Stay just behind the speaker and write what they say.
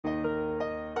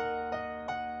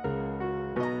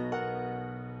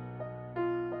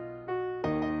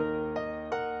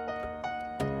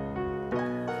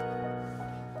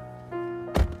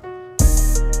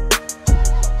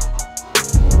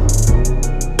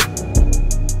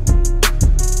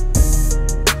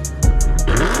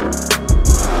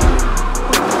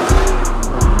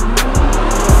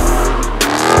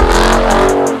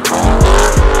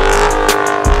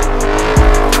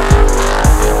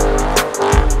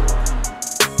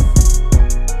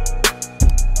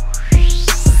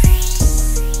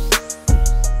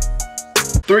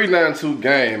392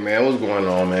 gang, man. What's going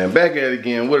on, man? Back at it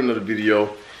again with another video.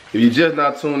 If you're just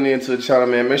not tuned in to the channel,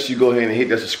 man, make sure you go ahead and hit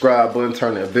that subscribe button,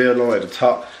 turn that bell on at the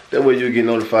top. That way you'll get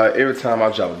notified every time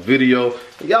I drop a video.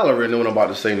 Y'all already know what I'm about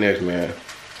to say next, man.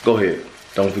 Go ahead.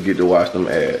 Don't forget to watch them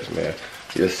ads, man.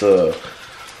 Yes, sir.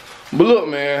 But look,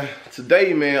 man,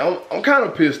 today, man, I'm kind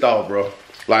of pissed off, bro.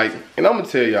 Like, and I'm gonna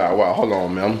tell y'all why. Hold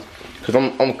on, man. Cause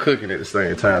I'm cooking at the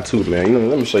same time too, man. You know,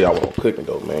 let me show y'all what I'm cooking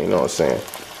though, man. You know what I'm saying?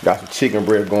 Got some chicken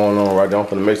breast going on right there. I'm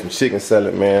finna make some chicken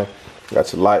salad, man.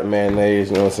 Got your light mayonnaise,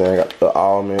 you know what I'm saying? Got the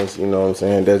almonds, you know what I'm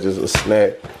saying? That's just a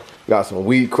snack. Got some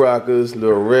wheat crackers,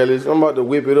 little relish. I'm about to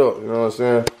whip it up, you know what I'm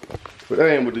saying? But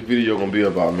that ain't what the video gonna be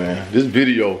about, man. This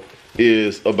video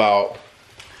is about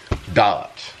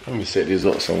Dodge. Let me set this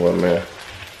up somewhere, man.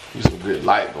 There's some good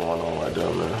light going on right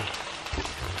there, man.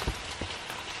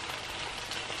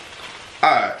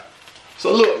 Alright.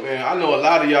 So look, man, I know a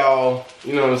lot of y'all,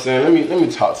 you know what I'm saying? Let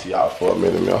me talk to y'all for a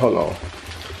minute, man. Hold on.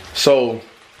 So,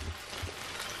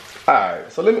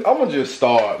 alright, so I'm gonna just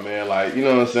start, man. Like, you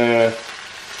know what I'm saying?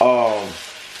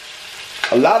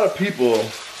 A lot of people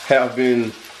have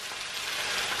been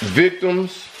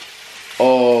victims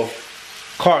of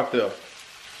car theft.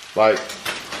 Like,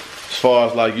 as far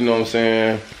as like, you know what I'm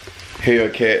saying,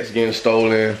 Hellcats getting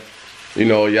stolen, you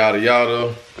know, yada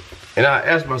yada. And I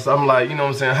asked myself, I'm like, you know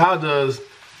what I'm saying, how does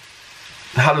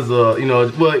you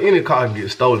know, well, any car can get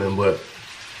stolen, but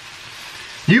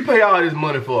you pay all this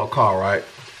money for a car, right?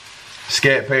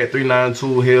 Scat Pad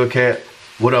 392, Hellcat,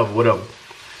 whatever.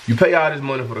 You pay all this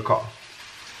money for the car.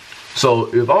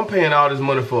 So if I'm paying all this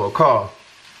money for a car,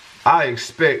 I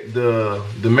expect the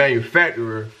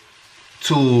manufacturer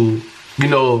to, you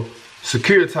know,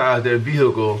 securitize their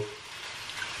vehicle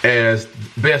as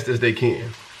best as they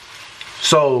can.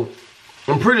 So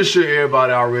I'm pretty sure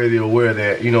everybody already aware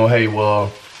that, you know, hey,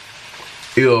 well,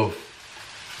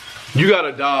 if you got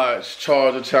a Dodge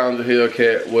Charger, Challenger,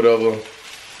 Hellcat, whatever,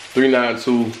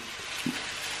 392,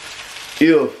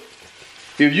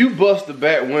 if you bust the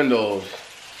back windows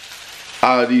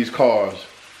out of these cars,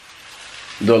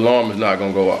 the alarm is not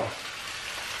gonna go off.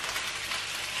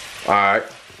 Alright.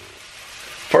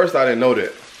 First, I didn't know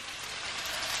that.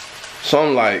 So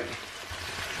I'm like,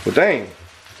 well, dang,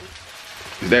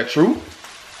 is that true?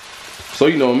 So,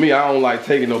 you know me, I don't like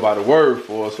taking nobody's word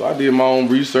for it. So I did my own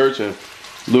research and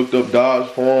looked up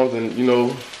Dodge forums, and, you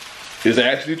know, it's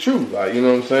actually true. Like, you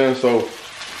know what I'm saying? So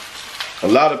a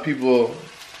lot of people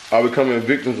are becoming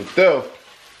victims of theft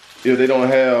if they don't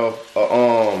have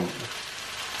a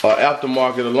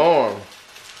aftermarket alarm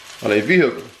on their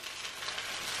vehicle.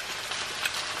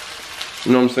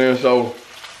 You know what I'm saying? So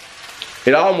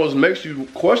it almost makes you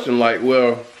question, like,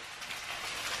 well,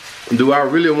 do I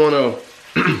really want to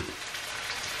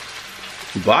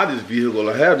buy this vehicle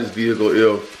or have this vehicle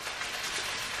if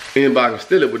anybody can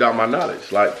steal it without my knowledge?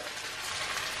 Like,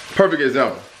 perfect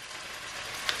example.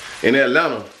 In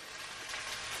Atlanta,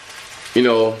 you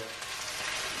know,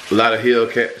 a lot of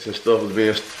Hellcats and stuff was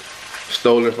being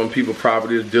stolen from people's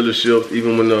properties, dealerships.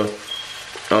 Even when the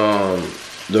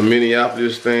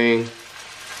Minneapolis thing,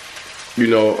 you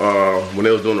know, when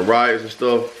they was doing the riots and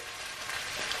stuff,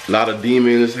 a lot of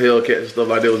demons, Hellcats and stuff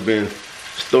like that was being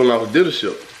stolen off the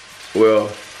dealership.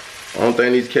 Well, I don't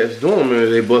think these cats doing,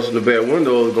 man. They busting the back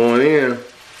windows, going in,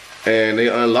 and they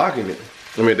unlocking it.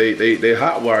 I mean, they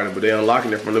hot wiring it, but they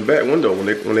unlocking it from the back window when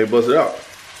they bust it out.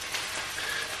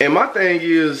 And my thing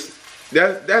is,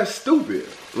 that's stupid.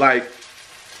 Like,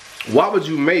 why would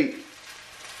you make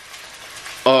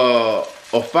a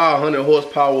 500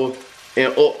 horsepower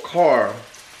and up car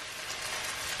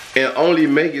and only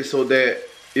make it so that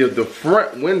if the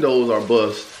front windows are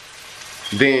bust,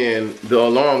 then the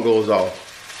alarm goes off?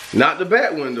 Not the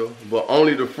back window, but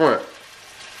only the front.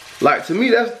 Like, to me,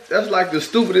 that's like the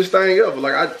stupidest thing ever.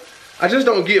 Like, I just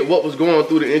don't get what was going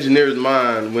through the engineer's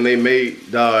mind when they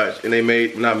made Dodge, and when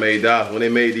they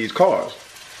made these cars.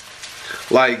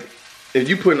 Like, if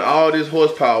you putting all this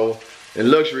horsepower and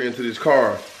luxury into this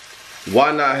car,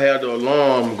 why not have the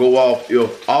alarm go off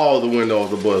if all the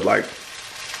windows are bust? Like,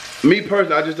 me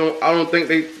personally, I don't think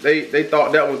they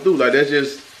thought that one through. Like, that's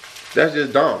just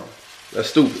dumb. That's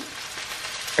stupid.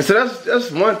 And so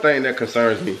that's one thing that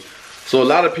concerns me. So a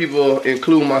lot of people,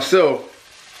 including myself,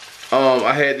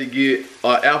 I had to get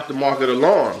an aftermarket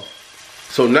alarm.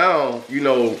 So now, you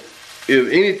know, if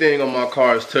anything on my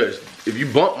car is touched, if you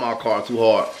bump my car too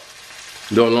hard,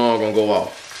 the alarm gonna go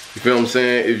off. You feel what I'm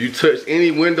saying? If you touch any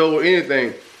window or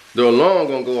anything, the alarm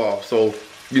gonna go off. So,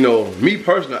 you know, me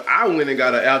personally, I went and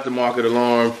got an aftermarket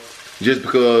alarm just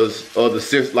because of the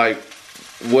sense, like,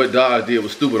 what Dodge did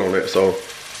was stupid on that. So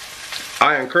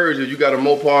I encourage you, you got a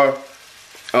Mopar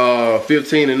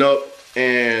 15 and up,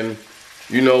 and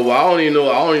you know, well, I don't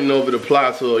even know if it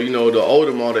applies to, you know, the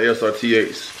older model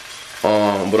SRT8s.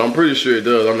 But I'm pretty sure it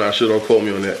does. I'm not sure. Don't quote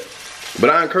me on that. But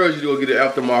I encourage you to go get an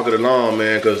aftermarket alarm,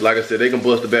 man, because like I said, they can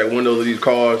bust the back windows of these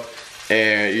cars,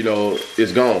 and you know,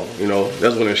 it's gone. You know,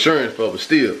 that's what insurance for, but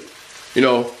still, you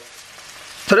know.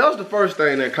 So that was the first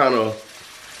thing that kind of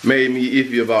made me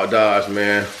iffy about Dodge,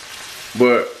 man.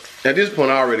 But at this point,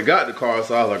 I already got the car,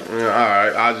 so I was like, all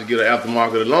right, I'll just get an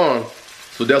aftermarket alarm.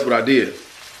 So that's what I did.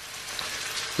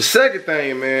 The second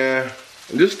thing, man,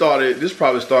 this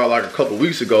probably started like a couple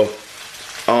weeks ago.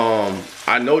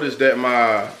 I noticed that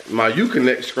my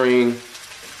Uconnect screen,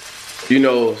 you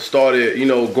know, started, you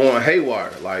know, going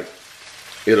haywire. Like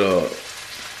it'll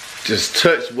just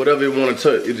touch whatever it want to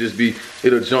touch.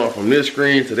 It'll jump from this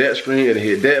screen to that screen. It'll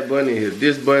hit that button. It'll hit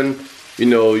this button. You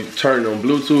know, you turn it on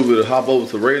Bluetooth. It'll hop over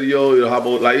to radio. It'll hop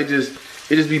over, like it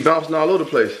just be bouncing all over the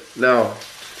place. Now,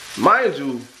 mind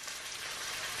you,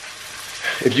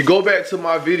 if you go back to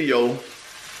my video,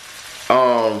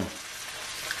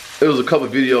 it was a couple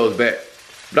videos back,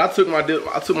 but I took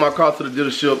my car to the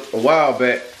dealership a while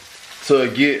back to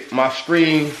get my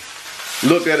screen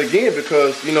looked at again,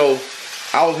 because you know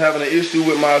I was having an issue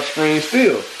with my screen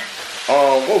still.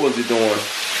 What was it doing?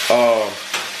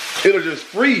 It'll just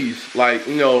freeze, like,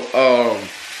 you know.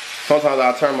 Sometimes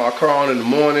I turn my car on in the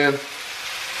morning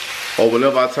or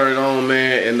whenever I turn it on,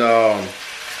 man, and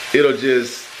it'll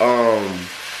just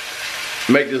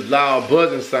make this loud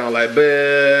buzzing sound, like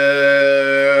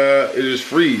it just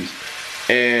freeze,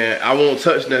 and I won't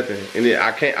touch nothing, and then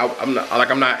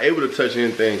I'm not able to touch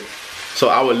anything. So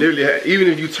I would literally have, even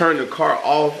if you turn the car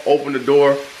off, open the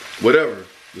door, whatever,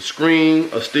 the screen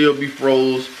will still be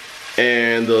froze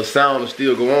and the sound will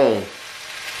still go on.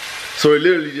 So it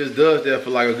literally just does that for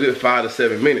like a good 5 to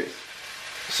 7 minutes.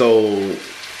 So,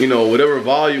 you know, whatever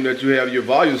volume that you have your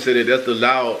volume set at, that's the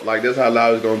loud, like that's how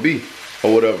loud it's gonna be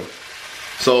or whatever.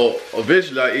 So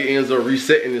eventually, like, it ends up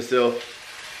resetting itself,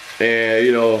 and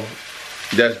you know,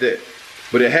 that's that.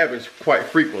 But it happens quite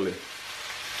frequently.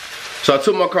 So I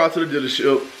took my car to the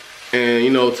dealership and,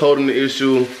 you know, told them the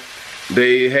issue.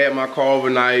 They had my car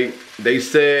overnight. They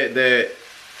said that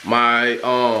my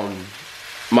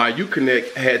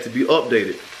Uconnect had to be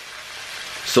updated.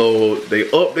 So they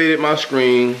updated my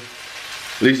screen.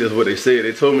 At least that's what they said.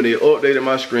 They told me they updated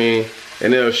my screen,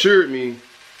 and they assured me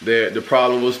that the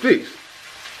problem was fixed.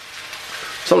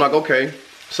 So I'm like, okay.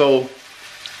 So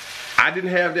I didn't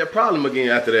have that problem again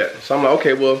after that. So I'm like,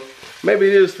 okay, well, maybe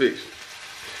it is fixed.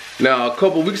 Now, a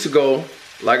couple weeks ago,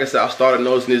 like I said, I started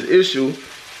noticing this issue.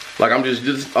 Like I'm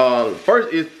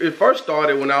it first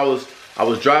started when I was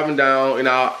driving down, and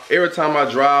every time I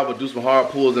drive or do some hard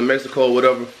pulls in Mexico or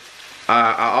whatever,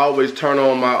 I always turn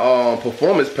on my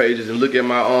performance pages and look at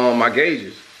my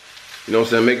gauges. You know what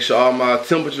I'm saying? Make sure all my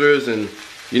temperatures and,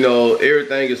 you know,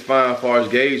 everything is fine as far as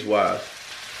gauge wise.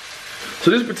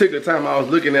 So this particular time I was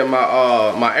looking at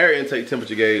my air intake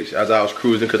temperature gauge as I was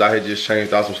cruising, because I had just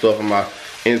changed out some stuff in my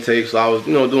intake. So I was,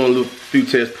 you know, doing a few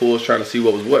test pulls trying to see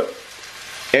what was what.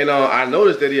 And I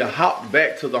noticed that it hopped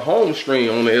back to the home screen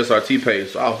on the SRT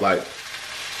page. So I was like,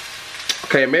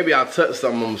 okay, maybe I touched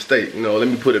something on mistake. You know, let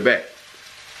me put it back.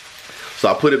 So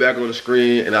I put it back on the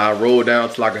screen and I rolled down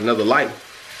to like another light,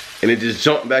 and it just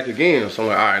jumped back again. So I'm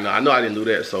like, all right, now I know I didn't do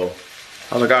that. So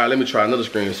I was like, all right, let me try another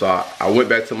screen. So I went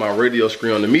back to my radio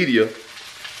screen on the media,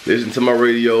 listened to my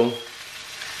radio,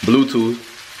 Bluetooth.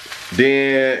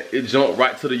 Then it jumped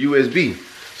right to the USB.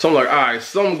 So I'm like, all right,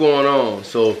 something going on.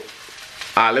 So, all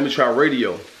right, let me try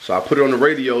radio. So I put it on the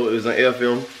radio. It was an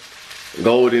FM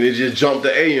gold, and it just jumped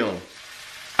to AM.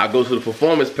 I go to the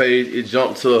performance page. It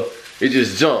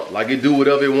just jumped. Like it do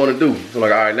whatever it want to do. So I'm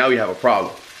like, all right, now we have a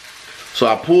problem. So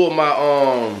I pulled my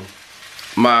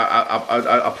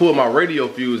I pulled my radio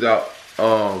fuse out,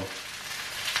 and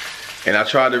I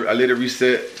let it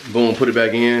reset. Boom, put it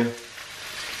back in.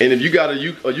 And if you got a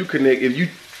Uconnect, if you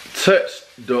touch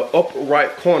the upper right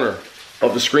corner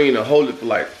of the screen and hold it for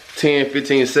like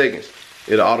 10-15 seconds,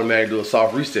 it'll automatically do a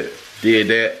soft reset. Did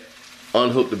that,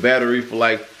 unhooked the battery for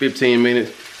like 15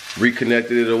 minutes,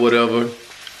 reconnected it or whatever.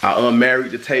 I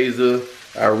unmarried the taser,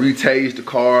 I retased the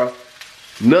car.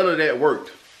 None of that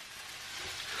worked.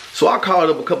 So I called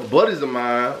up a couple buddies of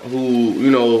mine who, you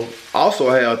know,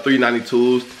 also have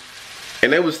 392s,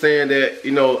 and they was saying that,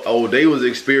 you know, oh, they was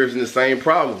experiencing the same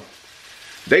problem.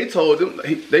 They told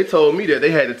me that they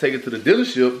had to take it to the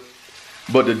dealership,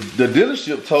 but the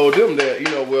dealership told them that, you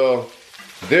know, well,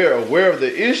 they're aware of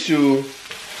the issue,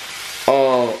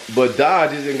 but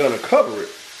Dodge isn't gonna cover it.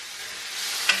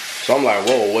 So I'm like,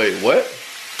 whoa, wait, what?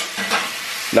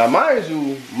 Now, mind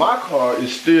you, my car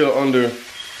is still under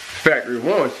factory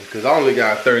warranty because I only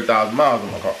got 30,000 miles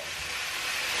on my car.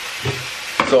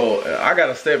 So I got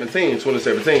a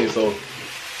 2017. So,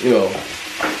 you know,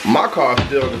 my car's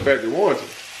still in the factory warranty.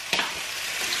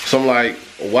 So I'm like,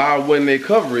 why wouldn't they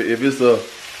cover it if it's a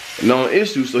known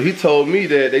issue? So he told me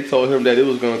that they told him that it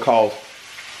was gonna cost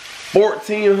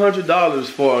 $1,400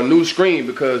 for a new screen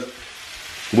because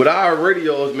with our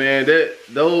radios, man,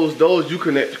 those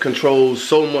Uconnect controls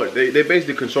so much. They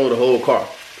basically control the whole car.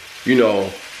 You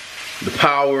know, the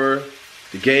power,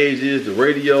 the gauges, the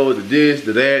radio, the this,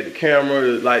 the that, the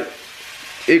camera, like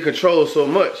it controls so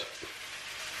much.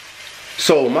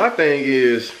 So my thing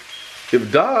is, if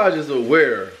Dodge is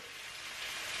aware,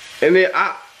 and then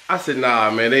I said, nah,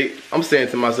 man, I'm saying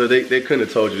to myself, they couldn't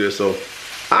have told you this. So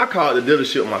I called the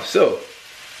dealership myself.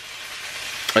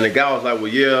 And the guy was like, well,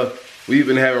 yeah, we've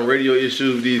been having radio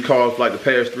issues with these cars for like the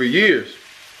past 3 years.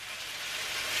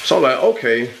 So I'm like,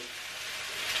 okay.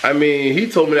 I mean, he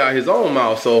told me that out of his own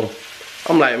mouth. So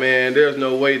I'm like, man, there's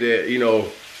no way that, you know,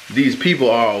 these people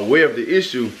are aware of the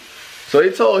issue. So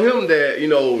they told him that, you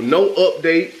know, no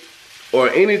update or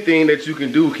anything that you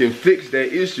can do can fix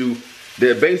that issue,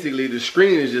 that basically the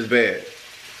screen is just bad.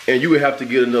 And you would have to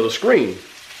get another screen.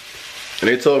 And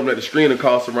they told him that the screen would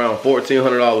cost around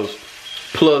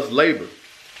 $1,400 plus labor.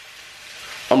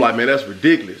 I'm like, man, that's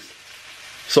ridiculous.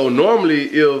 So normally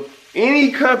if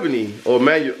any company or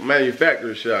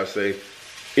manufacturer, should I say,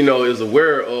 you know, is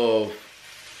aware of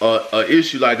an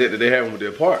issue like that they have with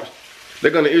their parts,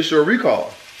 they're gonna issue a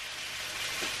recall.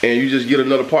 And you just get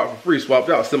another part for free, swapped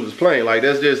out, simple as plain. Like,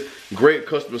 that's just great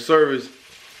customer service.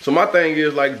 So my thing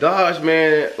is, like, Dodge,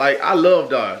 man, like, I love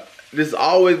Dodge. This has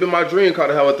always been my dream car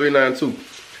to have a 392.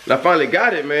 And I finally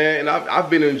got it, man, and I've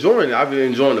been enjoying it. I've been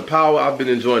enjoying the power, I've been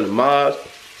enjoying the mods.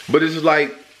 But it's just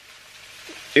like,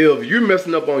 if you're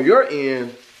messing up on your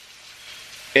end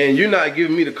and you're not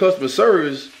giving me the customer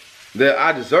service that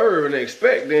I deserve and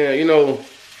expect, then, you know,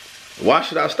 why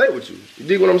should I stay with you? You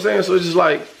dig what I'm saying? So it's just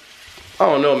like, I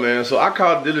don't know, man. So I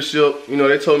called the dealership. You know,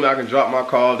 they told me I can drop my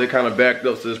car. They kind of backed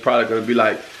up, so it's probably going to be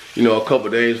like, you know, a couple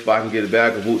of days before I can get it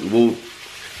back and whoop and whoop.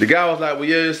 The guy was like, well,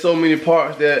 yeah, there's so many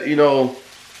parts that, you know,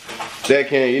 that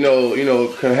can, you know,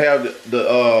 can have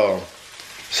the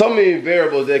so many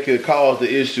variables that could cause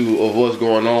the issue of what's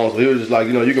going on. So he was just like,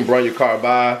 you know, you can bring your car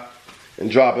by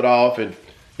and drop it off, and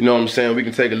you know what I'm saying, we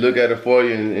can take a look at it for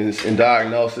you and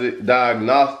diagnostic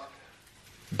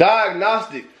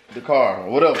the car or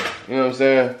whatever, you know what I'm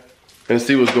saying, and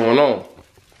see what's going on.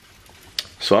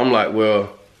 So I'm like, well,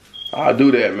 I'll do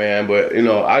that, man. But you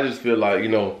know, I just feel like, you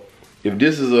know, if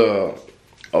this is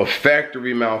a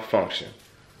factory malfunction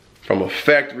from a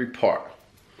factory part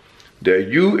that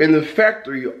you in the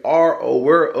factory are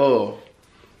aware of,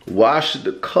 why should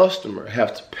the customer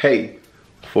have to pay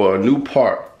for a new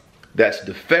part that's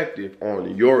defective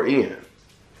on your end?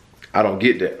 I don't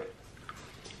get that.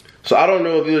 So I don't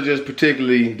know if it was just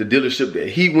particularly the dealership that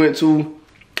he went to,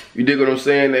 you dig what I'm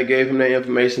saying, that gave him that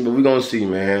information, but we're gonna see,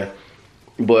 man.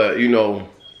 But you know,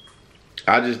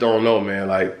 I just don't know, man.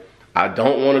 Like, I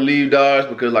don't want to leave Dodge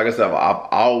because, like I said, I've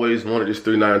always wanted this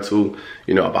 392.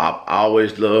 You know, I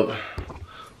always loved,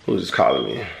 who's this calling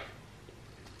me?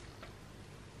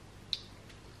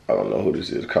 I don't know who this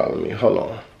is calling me. Hold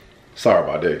on. Sorry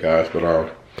about that, guys.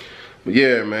 But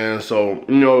yeah, man. So,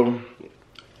 you know,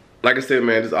 like I said,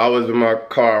 man, this has always been my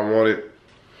car I wanted.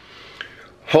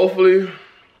 Hopefully,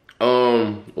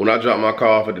 when I drop my car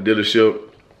off at the dealership,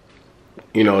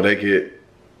 you know, they could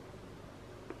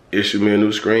issue me a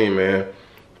new screen, man,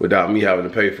 without me having to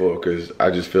pay for it, because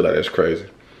I just feel like that's crazy.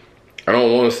 I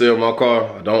don't want to sell my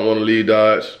car. I don't want to leave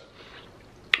Dodge.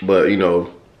 But, you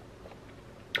know,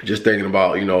 just thinking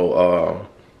about, you know,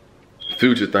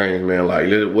 future things, man. Like,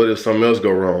 what if something else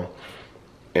go wrong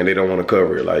and they don't want to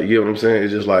cover it? Like, you know what I'm saying?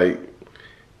 It's just like,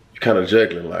 you're kind of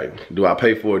juggling. Like, do I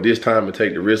pay for it this time and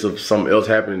take the risk of something else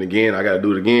happening again? I got to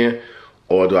do it again.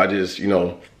 Or do I just, you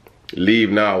know,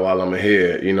 leave now while I'm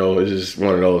ahead? You know, it's just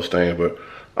one of those things. But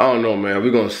I don't know, man.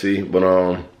 We're going to see. But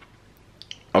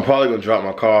I'm probably going to drop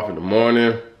my car off in the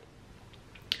morning,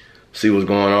 see what's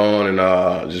going on,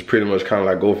 and just pretty much kind of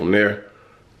like go from there.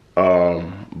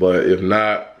 But if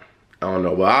not, I don't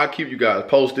know. But I'll keep you guys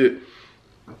posted.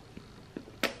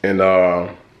 And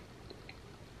I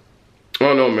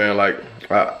don't know, man. Like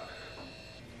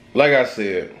I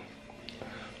said,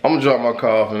 I'm gonna drop my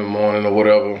car off in the morning or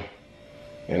whatever,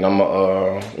 and I'm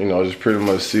gonna you know, just pretty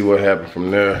much see what happens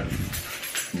from there.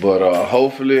 But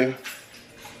hopefully,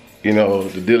 you know,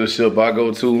 the dealership I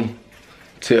go to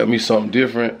tell me something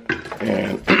different,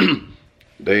 and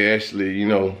they actually, you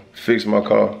know, fix my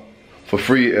car for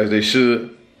free as they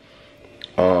should,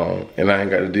 and I ain't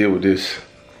got to deal with this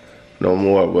no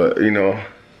more. But you know,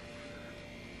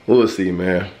 we'll see,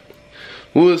 man.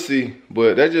 We'll see.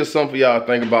 But that's just something for y'all to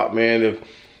think about, man. If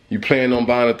you plan on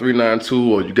buying a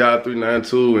 392 or you got a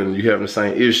 392 and you having the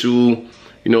same issue,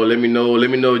 you know, let me know. Let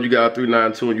me know you got a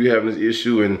 392 and you having this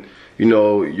issue and you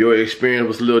know your experience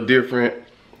was a little different,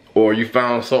 or you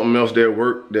found something else that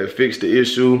worked that fixed the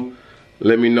issue.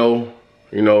 Let me know,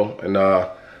 you know, and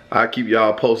I'll keep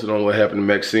y'all posted on what happened to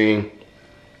Maxine.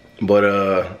 But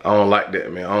I don't like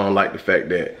that, man. I don't like the fact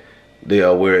that they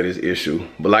are aware of this issue.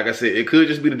 But like I said, it could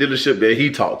just be the dealership that he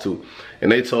talked to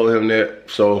and they told him that.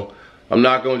 So I'm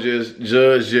not gonna just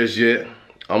judge just yet.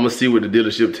 I'm gonna see what the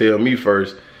dealership tell me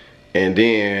first and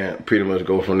then pretty much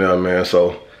go from there, man.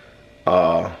 So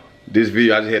this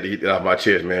video, I just had to get that off my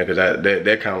chest, man, because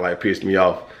that kind of like pissed me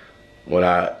off when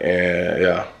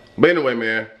yeah. But anyway,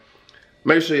 man,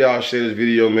 make sure y'all share this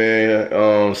video,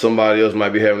 man. Somebody else might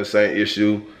be having the same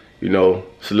issue. You know,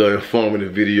 it's a little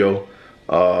informative video.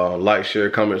 Like, share,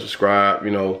 comment, subscribe,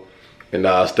 you know, and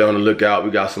stay on the lookout. We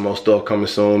got some more stuff coming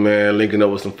soon, man. Linking up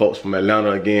with some folks from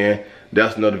Atlanta again.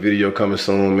 That's another video coming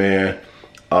soon, man.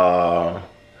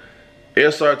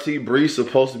 SRT Bree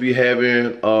supposed to be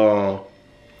having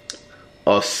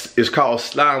it's called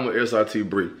Slime with SRT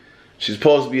Bree. She's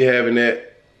supposed to be having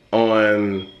that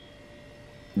on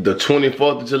the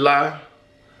 24th of July,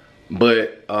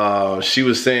 but she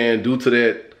was saying due to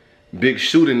that big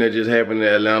shooting that just happened in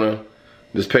Atlanta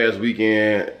this past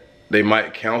weekend, they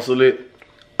might cancel it.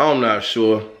 I'm not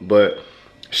sure, but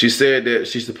she said that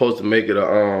she's supposed to make it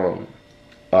a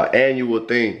annual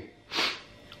thing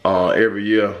every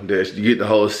year, that you get the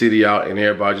whole city out and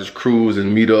everybody just cruise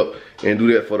and meet up and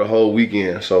do that for the whole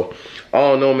weekend. So I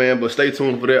don't know, man, but stay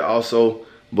tuned for that also.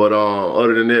 But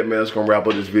other than that, man, that's gonna wrap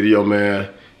up this video, man,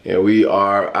 and we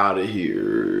are out of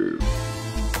here.